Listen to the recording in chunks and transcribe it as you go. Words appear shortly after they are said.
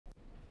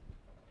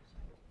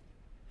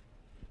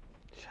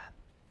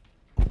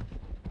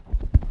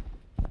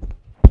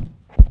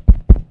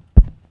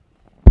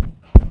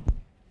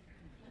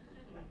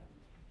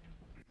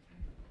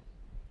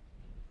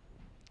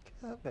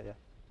yeah, yeah.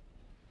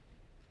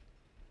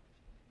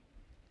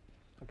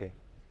 Okay.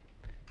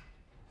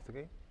 It's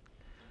okay.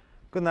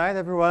 Good night,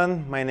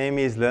 everyone. My name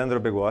is Leandro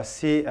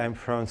Begossi. I'm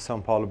from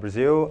São Paulo,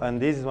 Brazil,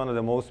 and this is one of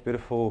the most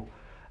beautiful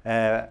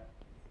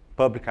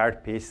public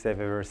art pieces I've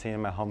ever seen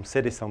in my home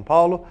city, São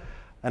Paulo.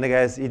 And I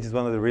guess it is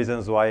one of the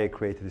reasons why I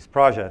created this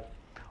project,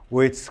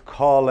 which is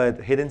called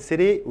Hidden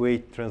City,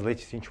 which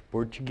translates into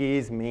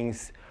Portuguese,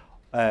 means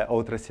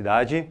outra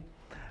cidade.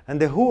 And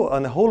the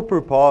whole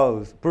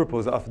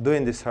purpose of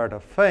doing this sort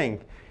of thing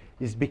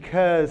is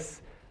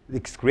because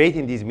it's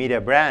creating this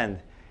media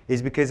brand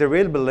is because I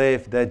really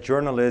believe that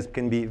journalism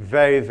can be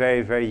very,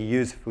 very, very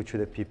useful to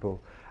the people.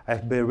 I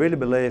really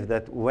believe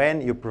that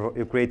when you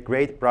create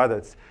great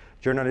products,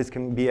 journalism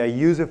can be a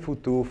useful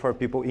tool for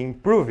people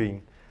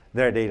improving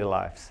their daily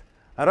lives.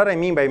 And what I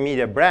mean by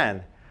media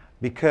brand,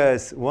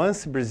 because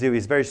once Brazil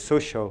is very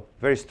social,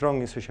 very strong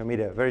in social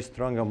media, very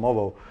strong on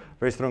mobile,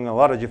 very strong in a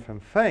lot of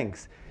different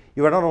things,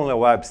 you are not only a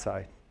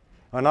website,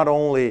 or not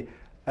only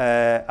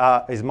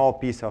a small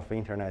piece of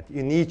internet.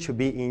 You need to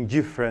be in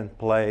different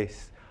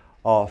places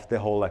of the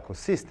whole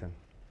ecosystem.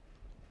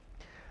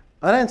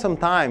 And then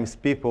sometimes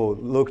people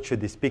look to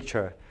this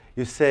picture,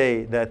 you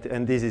say that,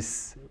 and this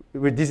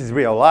is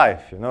real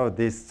life, you know,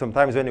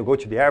 sometimes when you go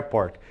to the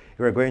airport,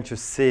 you are going to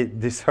see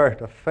this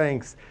sort of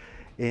things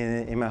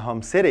in my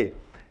home city.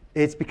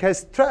 It's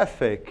because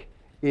traffic,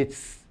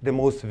 it's the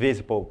most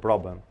visible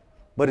problem,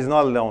 but it's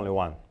not the only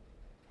one.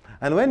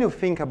 And when you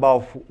think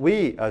about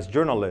we as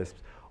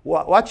journalists,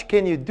 what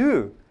can you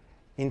do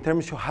in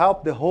terms to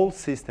help the whole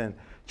system,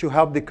 to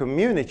help the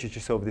community to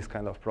solve these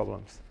kind of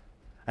problems?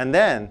 And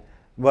then,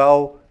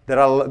 well, there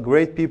are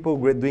great people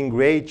doing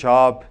great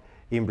job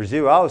in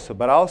Brazil also,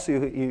 but also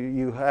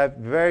you have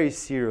very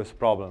serious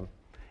problem.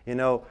 You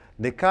know,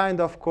 the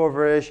kind of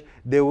coverage,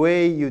 the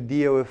way you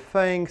deal with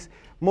things,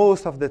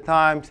 most of the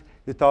times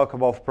you talk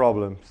about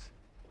problems,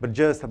 but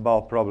just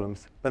about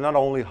problems, but not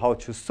only how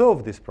to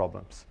solve these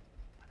problems.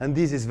 And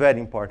this is very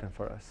important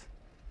for us.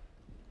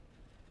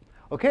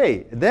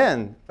 Okay,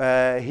 then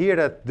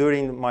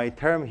during my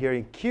term here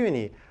in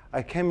CUNY,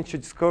 I came to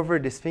discover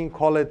this thing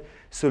called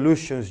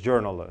solutions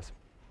journalism.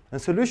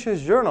 And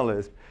solutions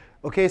journalism,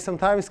 okay,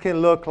 sometimes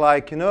can look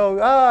like, you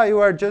know, you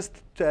are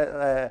just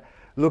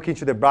looking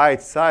to the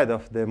bright side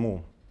of the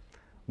moon.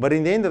 But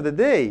in the end of the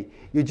day,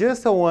 you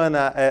just want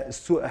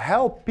to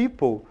help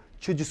people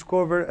to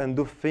discover and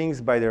do things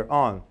by their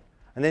own.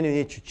 And then you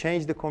need to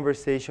change the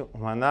conversation,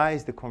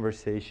 humanize the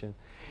conversation.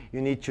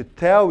 You need to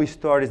tell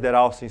stories that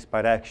also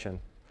inspire action.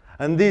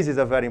 And this is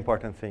a very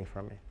important thing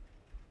for me.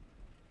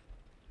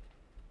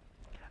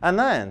 And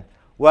then,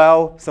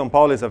 well, São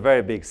Paulo is a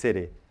very big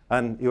city.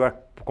 And you are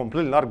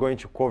completely not going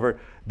to cover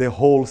the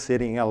whole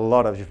city in a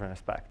lot of different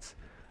aspects.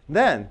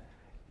 Then,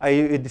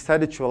 I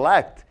decided to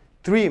elect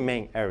 3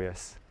 main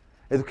areas.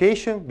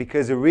 Education,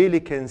 because you really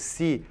can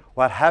see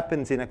what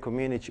happens in a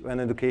community when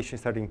education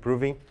starts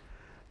improving.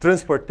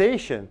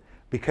 Transportation,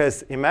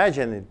 because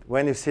imagine it,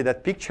 when you see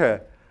that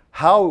picture,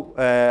 how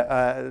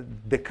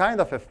the kind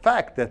of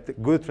effect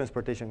that good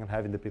transportation can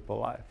have in the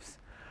people's lives.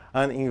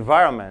 And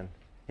environment,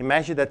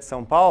 imagine that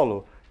São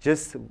Paulo,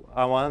 just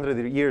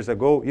 100 years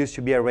ago, used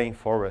to be a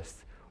rainforest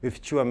with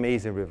 2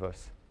 amazing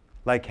rivers,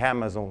 like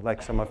Amazon,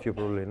 like some of you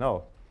probably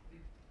know.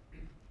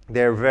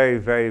 They're very,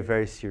 very,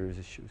 very serious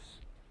issues.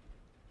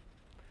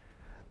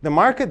 The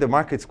market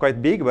is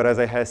quite big, but as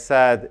I have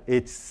said,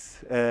 it's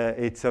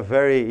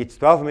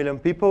 12 million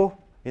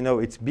people. You know,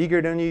 it's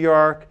bigger than New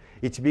York.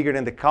 It's bigger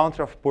than the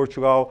country of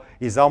Portugal.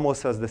 It's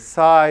almost as the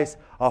size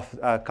of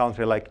a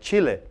country like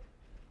Chile.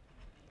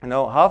 You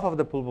know, half of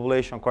the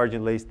population, according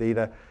to latest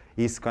data,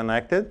 is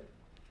connected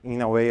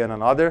in a way or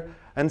another.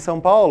 And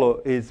São Paulo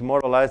is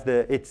more or less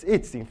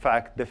it's in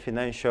fact the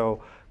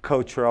financial,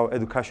 cultural,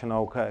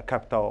 educational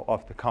capital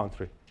of the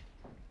country.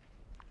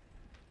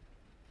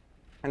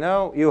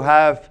 Now you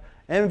have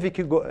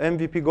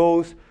MVP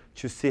goals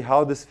to see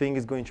how this thing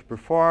is going to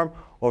perform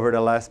over the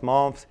last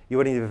months. You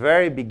are in the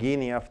very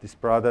beginning of this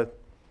product.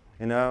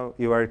 You know,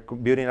 you are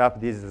building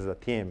up this as a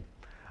team.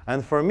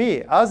 And for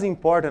me, as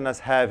important as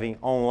having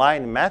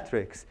online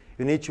metrics,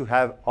 you need to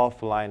have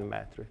offline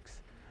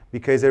metrics.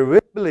 Because I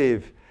really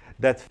believe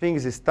that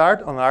things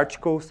start on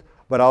articles,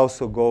 but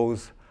also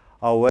goes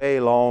a way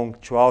long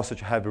to also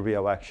to have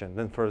real action.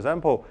 Then, for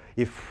example,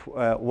 if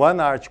one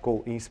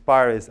article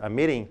inspires a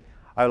meeting,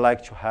 I would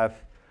like to have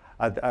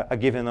a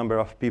given number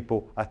of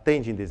people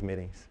attending these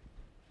meetings.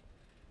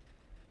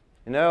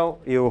 You know,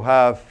 you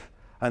have,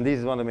 and this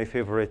is one of my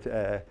favorite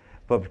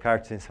public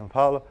arts in São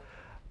Paulo,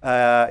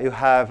 you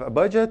have a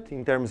budget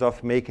in terms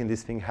of making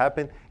this thing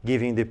happen,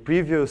 given the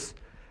previous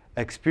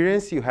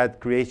experience you had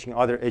creating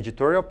other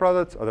editorial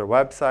products, other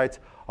websites,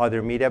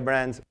 other media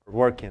brands,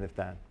 working with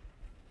them.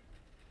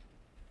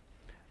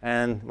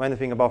 And when you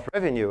think about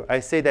revenue,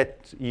 I say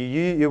that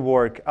you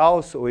work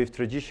also with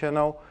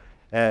traditional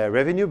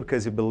revenue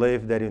because you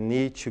believe that you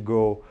need to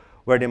go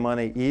where the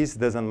money is,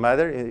 doesn't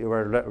matter. You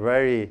are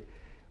very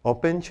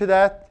open to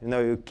that. You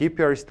know, you keep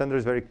your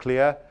standards very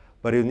clear,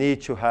 but you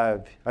need to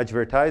have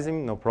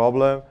advertising, no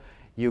problem.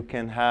 You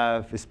can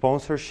have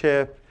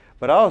sponsorship,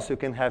 but also you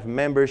can have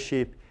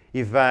membership,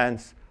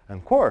 events,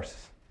 and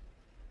courses.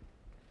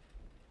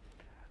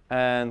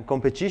 And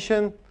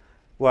competition,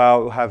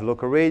 well, you have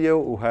local radio,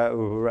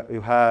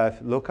 you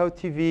have local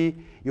TV,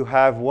 you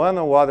have one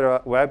or other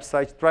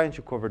website trying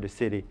to cover the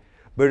city.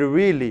 But you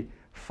really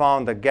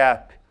found a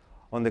gap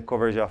on the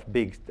coverage of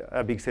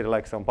a big city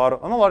like São Paulo,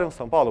 not a lot in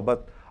São Paulo,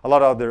 but a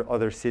lot of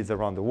other cities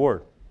around the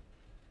world.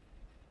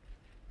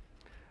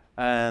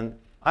 And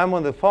I'm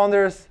one of the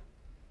founders.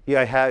 You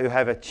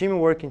have a team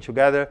working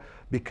together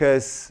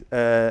because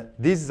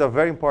this is a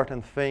very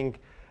important thing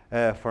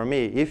for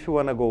me. If you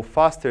want to go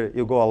faster,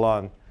 you go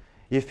alone.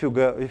 If you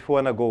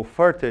want to go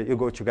further, you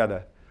go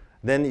together.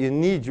 Then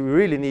you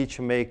really need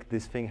to make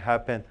this thing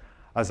happen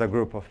as a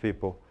group of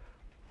people.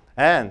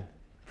 And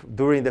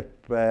during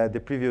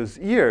the previous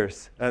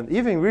years, and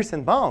even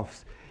recent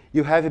months,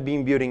 you have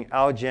been building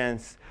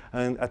audience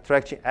and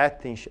attracting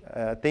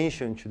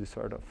attention to these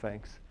sort of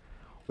things.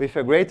 With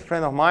a great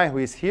friend of mine who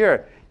is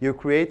here, you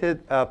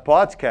created a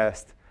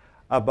podcast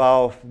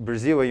about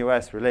Brazil and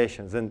US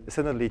relations. And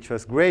suddenly it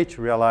was great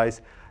to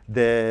realize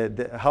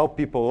how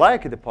people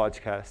like the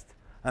podcast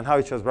and how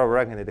it was well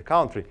recognized in the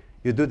country.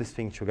 You do this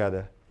thing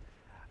together.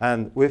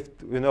 And with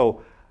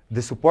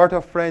the support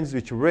of friends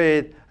which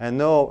read and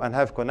know and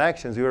have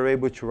connections, you were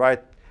able to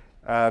write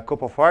a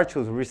couple of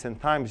articles in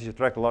recent times which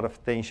attract a lot of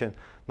attention,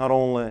 not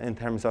only in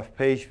terms of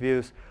page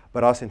views,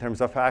 but also in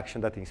terms of action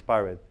that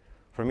inspired.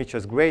 For me, it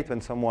was great when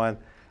someone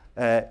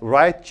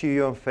write to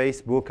you on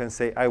Facebook and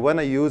say, I want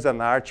to use an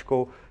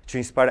article to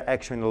inspire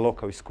action in a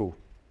local school.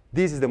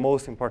 This is the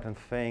most important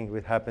thing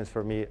that happens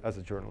for me as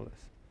a journalist.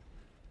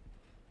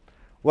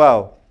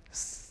 Well,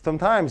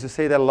 sometimes you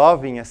say that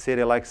loving a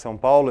city like São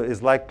Paulo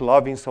is like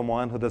loving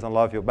someone who doesn't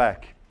love you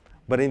back.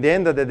 But in the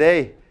end of the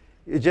day,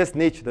 you just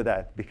need to do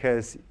that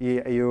because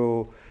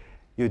you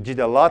did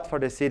a lot for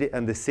the city,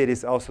 and the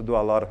cities also do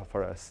a lot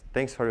for us.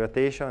 Thanks for your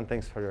attention, and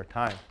thanks for your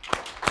time.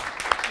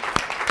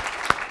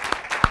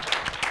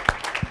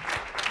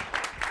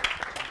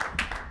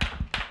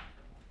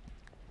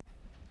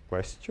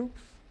 Questions?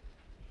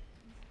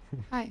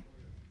 Hi.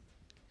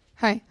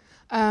 Hi.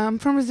 I'm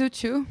from Brazil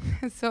too.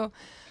 So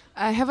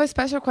I have a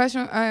special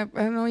question. I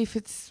don't know if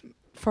it's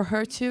for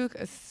her too,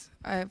 because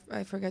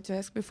I forgot to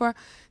ask before.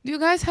 Do you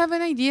guys have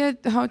an idea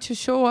how to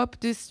show up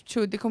this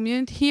to the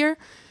community here?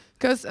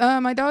 Because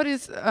my doubt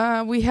is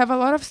we have a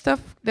lot of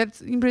stuff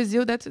that's in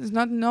Brazil that is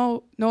not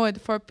known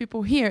for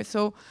people here.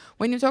 So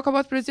when you talk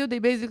about Brazil, they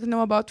basically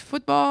know about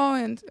football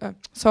and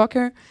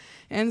soccer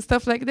and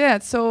stuff like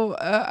that. So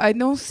I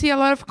don't see a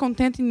lot of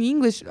content in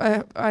English,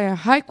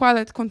 high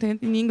quality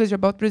content in English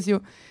about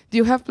Brazil. Do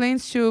you have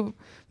plans to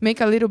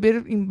make a little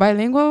bit in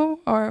bilingual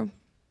or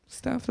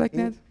stuff like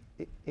that?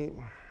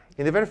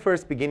 In the very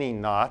first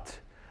beginning, not,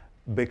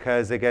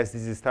 because I guess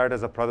this started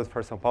as a product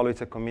for São Paulo.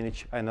 It's a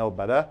community I know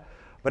better.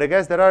 But I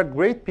guess there are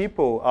great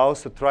people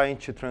also trying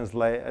to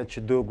translate,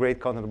 to do great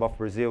content about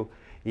Brazil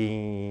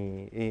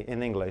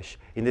in English.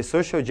 In the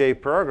Social J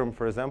program,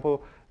 for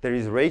example, there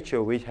is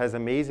Rachel, which has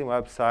an amazing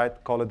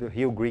website called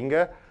Rio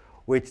Gringa,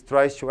 which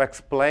tries to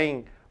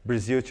explain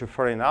Brazil to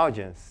foreign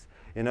audience.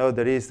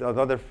 There is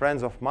other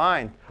friends of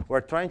mine who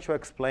are trying to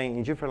explain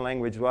in different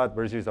languages what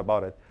Brazil is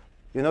about it.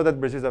 You know that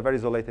Brazil is a very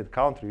isolated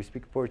country. You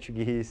speak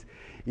Portuguese,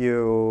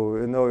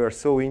 you're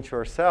so into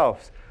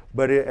yourselves.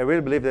 But I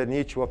really believe that we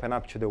need to open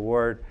up to the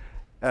world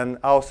and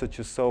also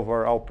to solve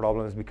our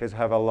problems because we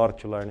have a lot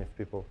to learn with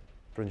people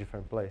from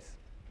different places.